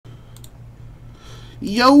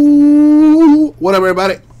Yo! What up,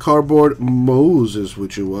 everybody? Cardboard Moses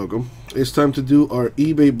with you. Welcome. It's time to do our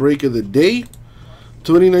eBay break of the day.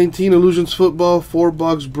 2019 Illusions Football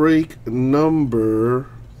 4-box break number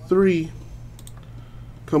 3.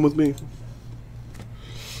 Come with me.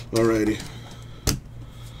 Alrighty.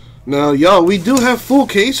 Now, y'all, we do have full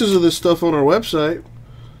cases of this stuff on our website.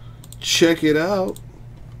 Check it out.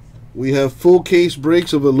 We have full case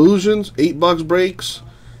breaks of Illusions, 8-box breaks,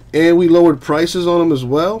 and we lowered prices on them as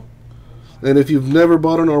well. And if you've never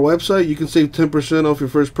bought on our website, you can save 10% off your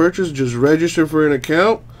first purchase. Just register for an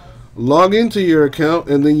account, log into your account,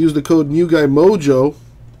 and then use the code NewGuyMojo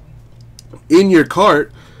in your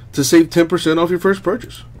cart to save 10% off your first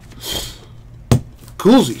purchase.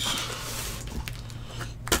 Coolsies.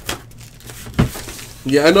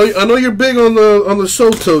 Yeah, I know you're big on the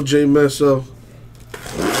Soto, J Messo.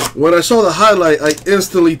 When I saw the highlight, I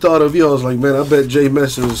instantly thought of you. I was like, man, I bet J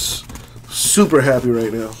Mess is super happy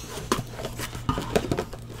right now.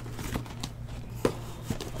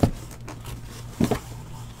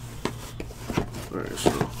 Alright,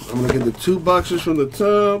 so I'm gonna get the 2 boxes from the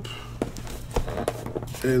top,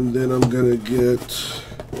 and then I'm gonna get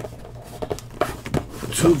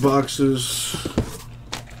 2 boxes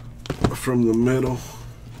from the middle.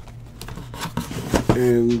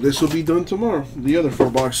 And this will be done tomorrow. The other 4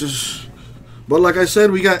 boxes. But like I said,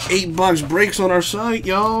 we got 8-box breaks on our site,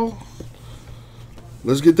 y'all.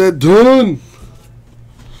 Let's get that done.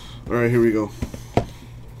 Alright, here we go.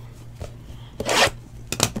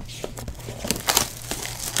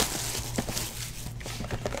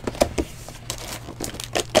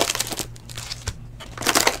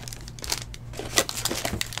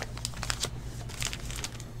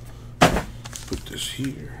 Put this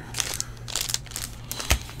here.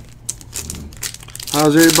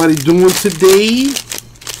 How's everybody doing today?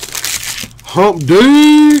 Hump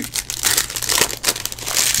day!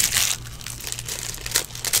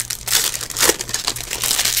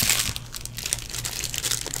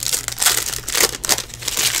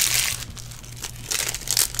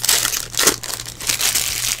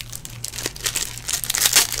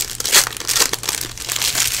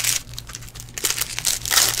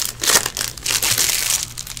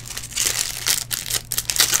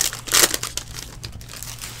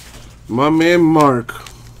 My man Mark.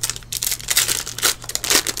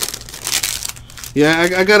 Yeah,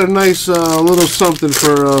 I got a nice little something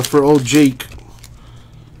for old Jake.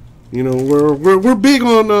 You know, we're big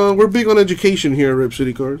on education here at Rip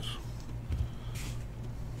City Cards.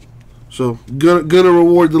 So gonna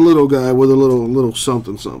reward the little guy with a little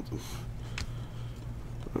something. All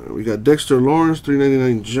right, we got Dexter Lawrence,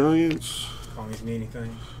 $3.99 Giants. Call me if you need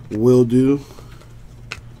anything. Will do.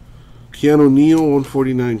 Keanu Neal,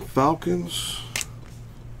 149 Falcons.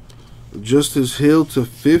 Justice Hill to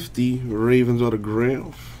 50 Ravens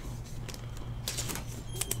autograph.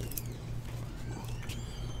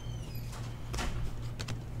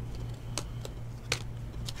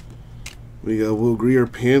 We got Will Greer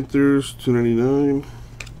Panthers, $2.99.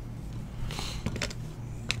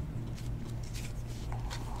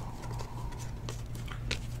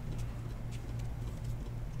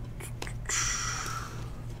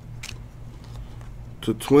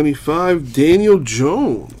 To 25, Daniel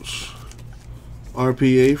Jones.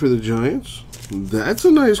 RPA for the Giants. That's a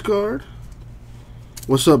nice card.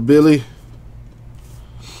 What's up, Billy?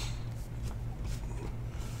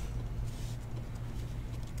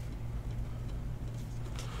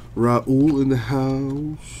 Raul in the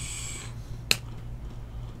house.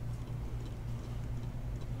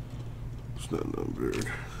 It's not numbered.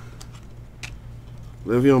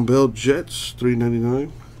 Le'Veon Bell Jets,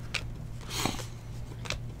 $3.99.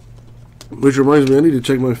 Which reminds me, I need to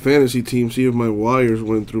check my fantasy team, see if my wires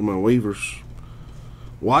went through my waivers.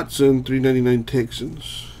 Watson, $3.99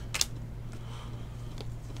 Texans.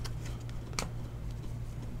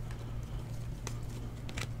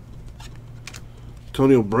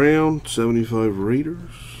 Antonio Brown, 75 Raiders.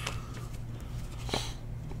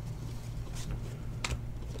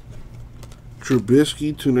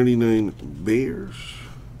 Trubisky, $2.99 Bears.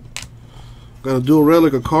 Got a dual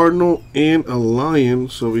relic, a Cardinal and a Lion,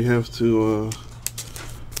 so we have to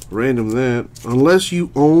random that. Unless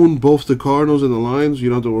you own both the Cardinals and the Lions, you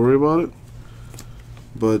don't have to worry about it.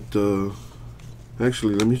 But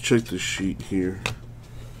actually, let me check the sheet here.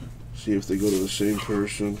 See if they go to the same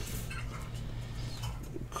person.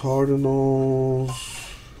 Cardinals.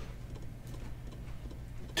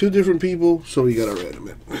 2 different people, so we gotta random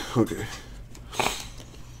it. Okay.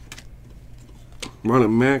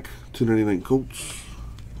 Marlon Mack, $2.99 Colts.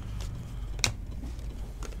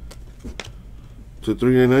 To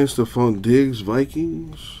 $3.99 Stephon Diggs,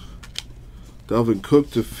 Vikings. Dalvin Cook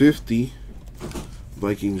to 50.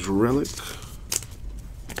 Vikings relic.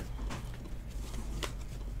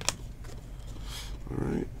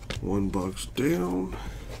 Alright, 1 box down.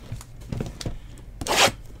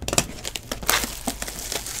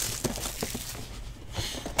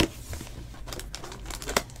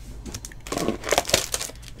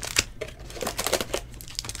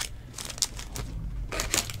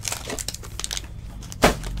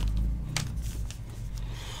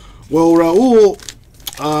 Well, Raul,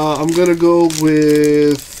 I'm going to go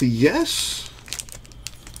with yes.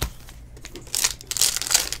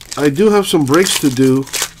 I do have some breaks to do.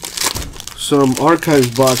 Some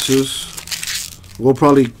archives boxes. We'll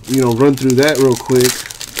probably, run through that real quick.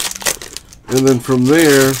 And then from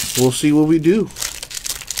there, we'll see what we do.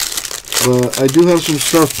 But I do have some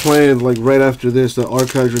stuff planned, like right after this, the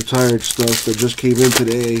archives retired stuff that just came in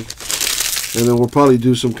today. And then we'll probably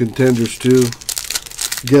do some contenders too.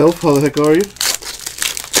 Gelf, how the heck are you?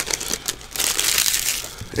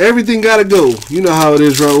 Everything gotta go. You know how it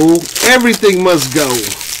is, Raul. Everything must go.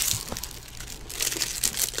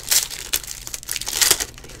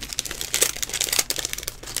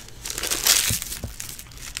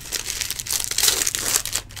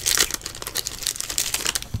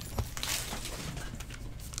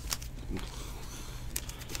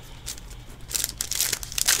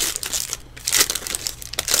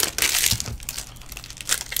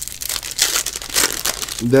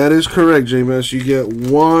 That is correct, JMS. You get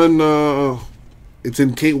one. It's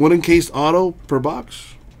one encased auto per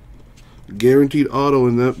box. Guaranteed auto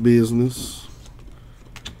in that business.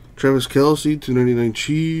 Travis Kelce, $2.99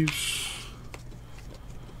 Chiefs.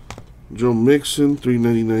 Joe Mixon,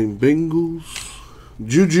 $3.99 Bengals.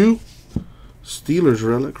 Juju, Steelers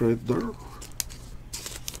relic right there.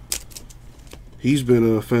 He's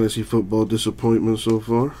been a fantasy football disappointment so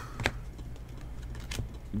far.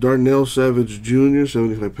 Darnell Savage Jr.,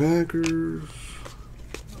 75 Packers.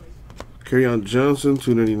 Kerryon Johnson,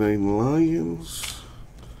 $2.99 Lions.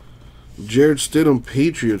 Jared Stidham,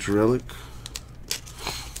 Patriots relic.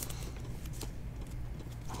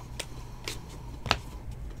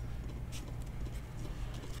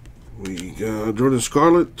 We got Jordan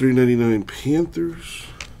Scarlett, $3.99 Panthers.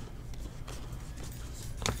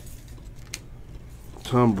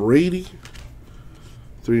 Tom Brady,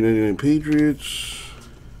 $3.99 Patriots.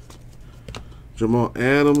 Jamal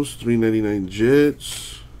Adams, $3.99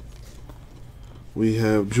 Jets. We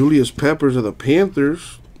have Julius Peppers of the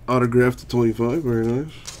Panthers, autographed to 25, very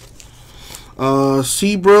nice.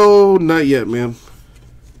 Sebro, not yet, man.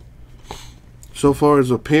 So far as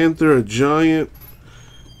a Panther, a Giant,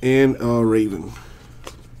 and a Raven.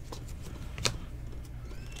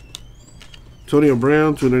 Antonio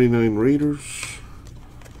Brown, $2.99 Raiders.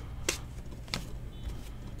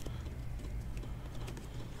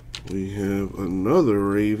 We have another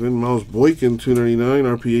Raven, Miles Boykin,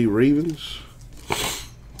 $2.99 RPA Ravens.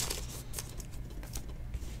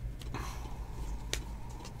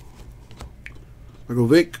 Michael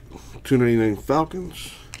Vick, $2.99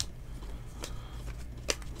 Falcons.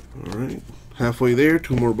 All right, halfway there,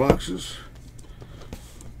 2 more boxes.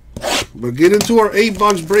 But get into our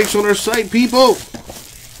 8-box breaks on our site, people.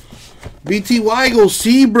 BT Weigel,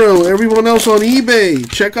 Sebro, everyone else on eBay.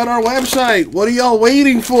 Check out our website. What are y'all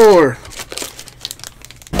waiting for?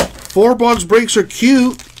 4-box breaks are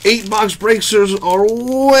cute. 8-box breaks are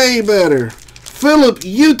way better. Philip,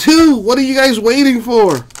 you too. What are you guys waiting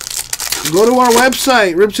for? Go to our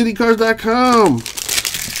website, ripcitycards.com.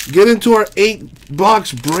 Get into our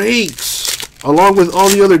 8-box breaks, along with all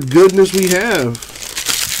the other goodness we have.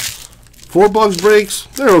 4-box breaks,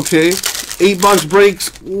 they're okay. 8-box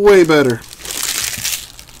breaks, way better.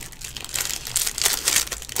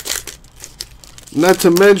 Not to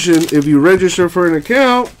mention, if you register for an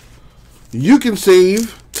account, you can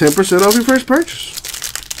save 10% off your first purchase.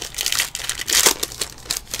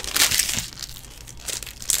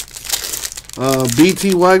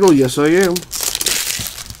 BT Weigel, yes I am.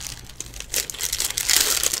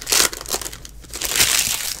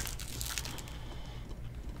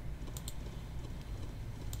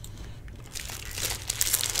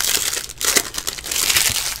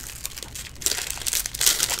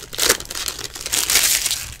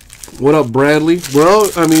 What up, Bradley? Well,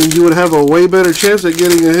 I mean, you would have a way better chance at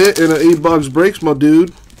getting a hit in an 8-box breaks, my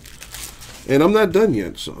dude. And I'm not done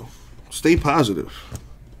yet, so stay positive.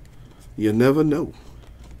 You never know.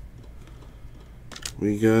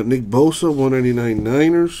 We got Nick Bosa, $199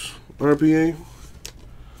 Niners, RPA.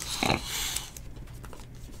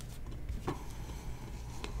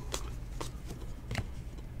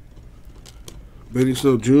 Benny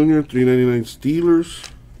Snell Jr., $3.99 Steelers.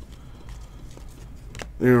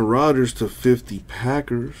 Aaron Rodgers to 50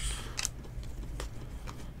 Packers.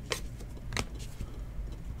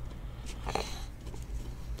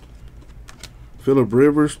 Phillip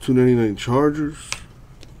Rivers, 299 Chargers.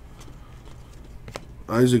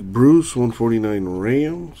 Isaac Bruce, 149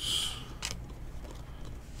 Rams.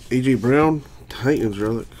 A.J. Brown, Titans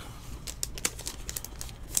relic.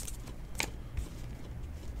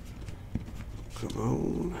 Come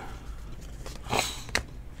on.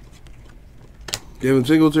 Devin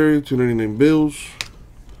Singletary, 299 Bills.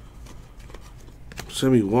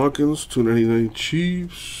 Sammy Watkins, 299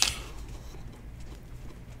 Chiefs.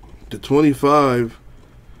 To 25,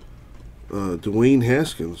 Dwayne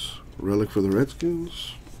Haskins, relic for the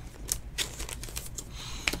Redskins.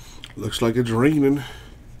 Looks like it's raining.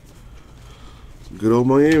 Good old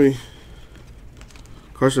Miami.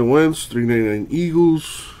 Carson Wentz, 399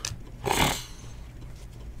 Eagles.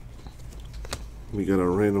 We got a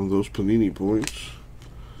random those Panini points.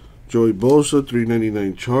 Joey Bosa,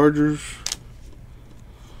 399 Chargers.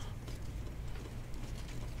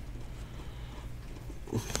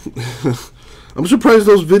 I'm surprised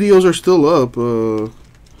those videos are still up,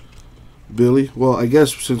 Billy. Well, I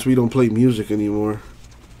guess since we don't play music anymore,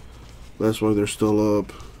 that's why they're still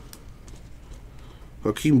up.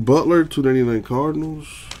 Hakeem Butler, 299 Cardinals.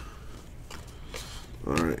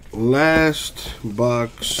 Alright, last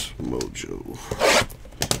box mojo.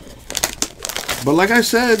 But like I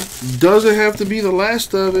said, doesn't have to be the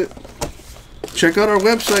last of it. Check out our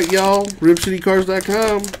website, y'all,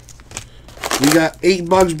 ripcitycards.com. We got 8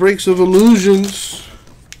 box breaks of Illusions.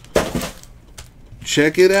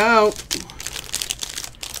 Check it out.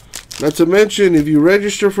 Not to mention, if you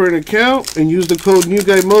register for an account and use the code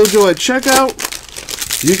NewGuyMojo at checkout,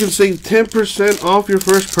 you can save 10% off your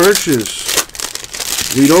first purchase.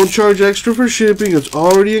 We don't charge extra for shipping. It's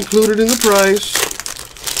already included in the price.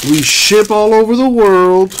 We ship all over the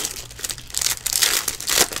world.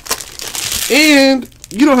 And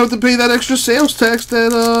you don't have to pay that extra sales tax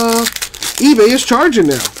that eBay is charging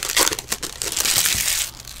now.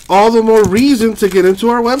 All the more reason to get into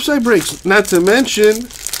our website breaks. Not to mention,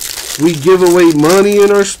 we give away money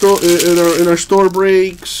in our store in our store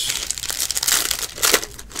breaks.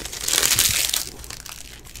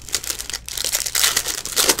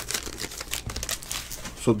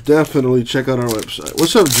 So definitely check out our website.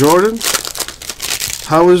 What's up, Jordan?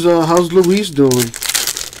 How's Luis doing?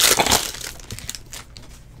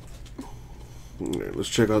 Alright, let's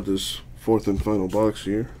check out this 4th and final box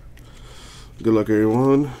here. Good luck,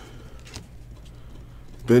 everyone.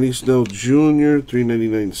 Benny Snell Jr.,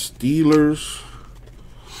 399 Steelers.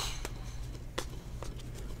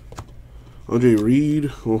 Andre Reed,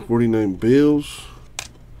 149 Bills.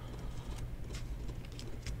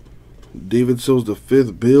 David Sills the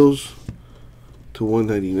 5th, Bills to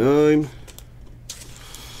 199.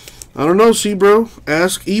 I don't know, see, bro.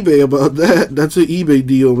 Ask eBay about that. That's an eBay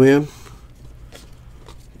deal, man.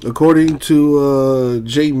 According to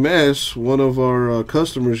Jay Mess, one of our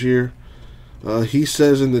customers here, he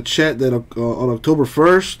says in the chat that on October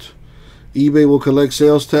 1st, eBay will collect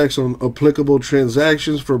sales tax on applicable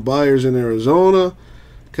transactions for buyers in Arizona,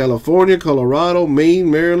 California, Colorado, Maine,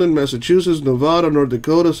 Maryland, Massachusetts, Nevada, North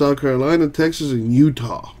Dakota, South Carolina, Texas, and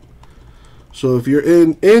Utah. So if you're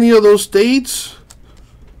in any of those states,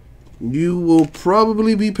 you will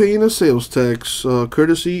probably be paying a sales tax,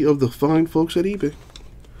 courtesy of the fine folks at eBay.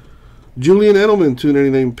 Julian Edelman,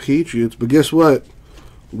 299 Patriots. But guess what?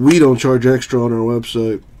 We don't charge extra on our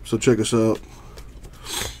website, so check us out.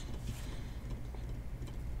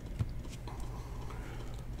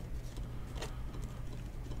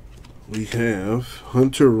 We have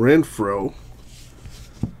Hunter Renfrow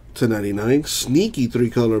to 99. Sneaky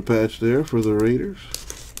 3-color patch there for the Raiders.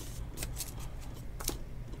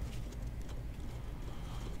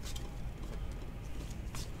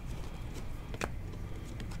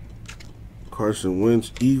 Carson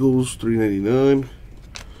Wentz, Eagles, 399.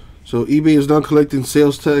 So eBay is not collecting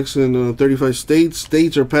sales tax in 35 states.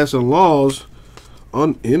 States are passing laws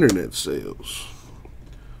on internet sales.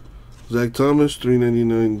 Zach Thomas,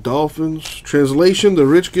 399 Dolphins. Translation, the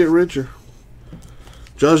rich get richer.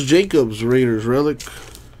 Josh Jacobs, Raiders relic.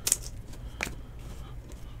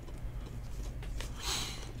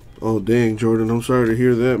 Oh, dang, Jordan. I'm sorry to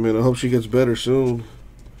hear that, man. I hope she gets better soon.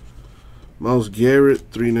 Myles Garrett,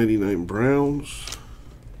 399 Browns.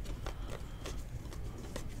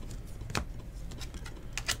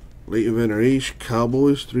 Leighton Vander Esch,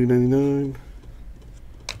 Cowboys, 399.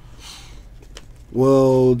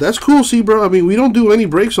 Well, that's cool, see, bro. I mean, we don't do any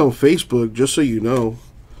breaks on Facebook, just so you know.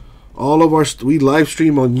 All of our we live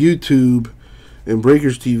stream on YouTube and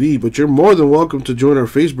Breakers TV, but you're more than welcome to join our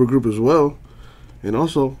Facebook group as well. And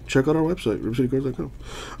also, check out our website, ripcitycards.com.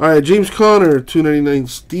 All right, James Conner, $2.99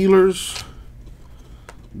 Steelers.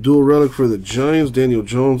 Dual relic for the Giants, Daniel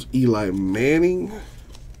Jones, Eli Manning.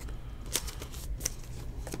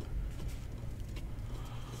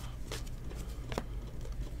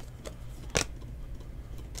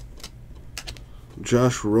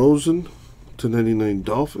 Josh Rosen, $2.99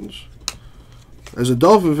 Dolphins. As a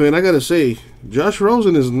Dolphin fan, I got to say, Josh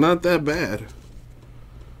Rosen is not that bad.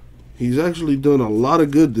 He's actually done a lot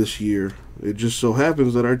of good this year. It just so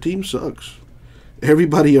happens that our team sucks.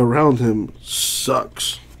 Everybody around him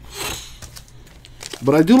sucks.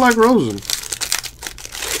 But I do like Rosen.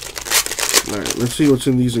 Alright, let's see what's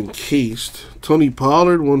in these encased. Tony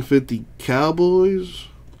Pollard, 150 Cowboys.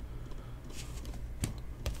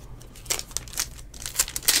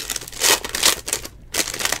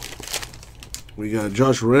 We got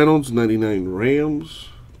Josh Reynolds, 99 Rams.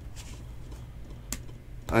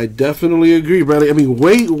 I definitely agree, Bradley. I mean,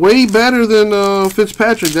 way better than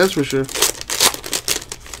Fitzpatrick, that's for sure.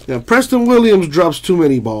 Yeah, Preston Williams drops too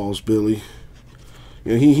many balls, Billy.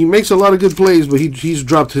 You know, he makes a lot of good plays, but he's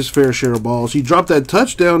dropped his fair share of balls. He dropped that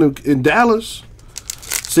touchdown in Dallas.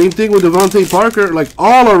 Same thing with Devontae Parker. Like,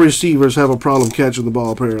 all our receivers have a problem catching the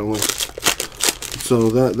ball, apparently. So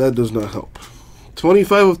that does not help.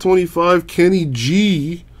 25 of 25, Kenny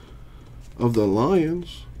G of the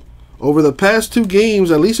Lions. Over the past 2 games,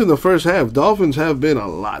 at least in the first half, Dolphins have been a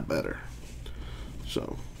lot better.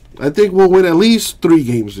 So, I think we'll win at least 3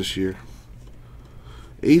 games this year.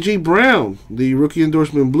 A.J. Brown, the rookie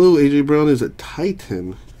endorsement blue. A.J. Brown is a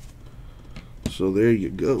Titan. So, there you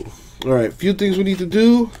go. All right, few things we need to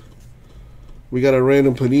do. We got our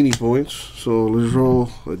random Panini points. So, let's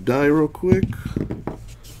roll a die real quick.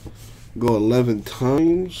 Go 11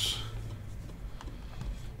 times.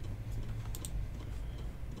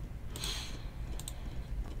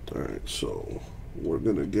 Alright, so we're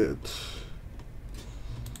going to get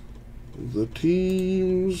the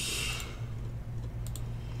teams.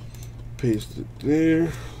 Paste it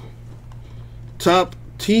there. Top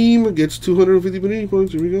team gets 250 Panini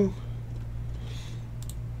points. Here we go.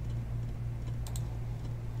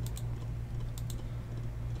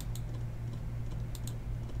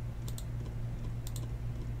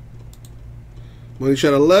 Money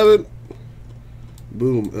shot 11.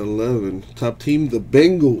 Boom, 11. Top team, the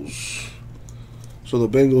Bengals. So the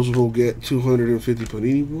Bengals will get 250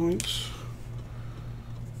 Panini points.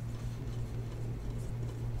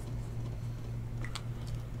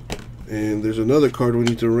 And there's another card we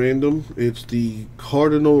need to random. It's the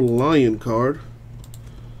Cardinal Lion card.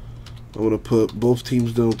 I'm going to put both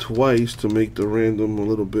teams down twice to make the random a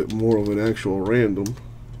little bit more of an actual random.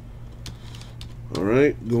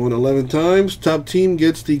 Alright, going 11 times. Top team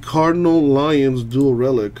gets the Cardinal Lions dual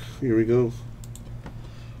relic. Here we go.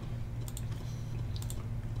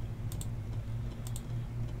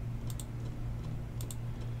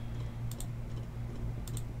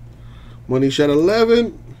 Money shot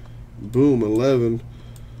 11. Boom, 11.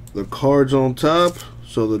 The cards on top.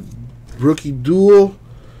 So the rookie dual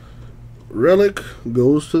relic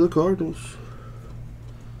goes to the Cardinals.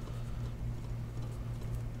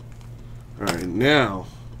 Alright, now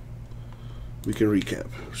we can recap.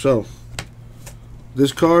 So,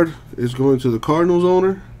 this card is going to the Cardinals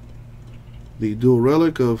owner. The dual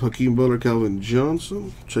relic of Hakeem Butler, Calvin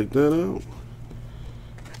Johnson. Check that out.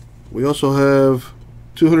 We also have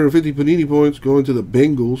 250 Panini points going to the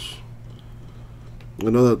Bengals. I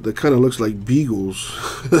know that kind of looks like Beagles.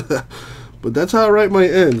 But that's how I write my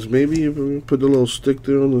ends. Maybe if we put the little stick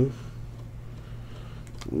there on the...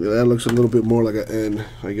 Yeah, that looks a little bit more like an N,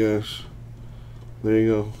 I guess. There you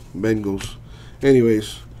go. Bengals.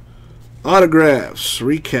 Anyways, autographs.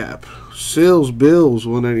 Recap. Sills, Bills,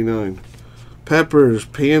 199. Peppers,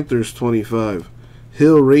 Panthers, 25.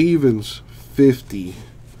 Hill, Ravens, 50.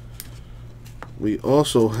 We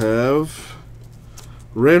also have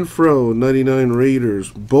Renfro, 99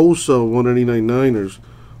 Raiders. Bosa, 199 Niners.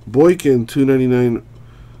 Boykin, 299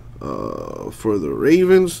 for the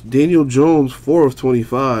Ravens. Daniel Jones, 4 of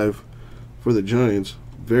 25 for the Giants.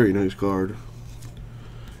 Very nice card.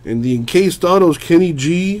 And the encased autos, Kenny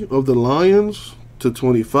G of the Lions to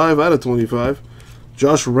 25 out of 25.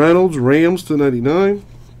 Josh Reynolds, Rams to 99.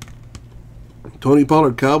 Tony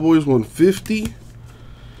Pollard, Cowboys, 150.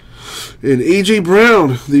 And A.J.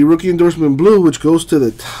 Brown, the rookie endorsement blue, which goes to the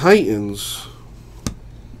Titans.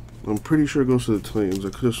 I'm pretty sure it goes to the Titans. I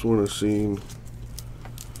could have sworn I've seen.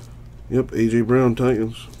 Yep, A.J. Brown,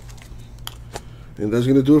 Titans. And that's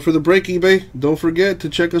going to do it for the break, eBay. Don't forget to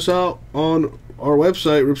check us out on our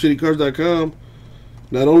website, ripcitycards.com.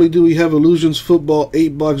 Not only do we have Illusions Football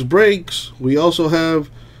 8-box breaks, we also have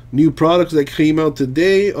New products that came out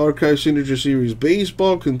today: Archive Signature Series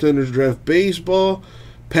Baseball, Contenders Draft Baseball,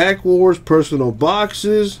 Pack Wars Personal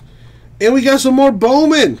Boxes, and we got some more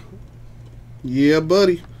Bowman. Yeah,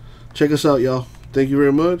 buddy. Check us out, y'all. Thank you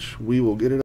very much. We will get it.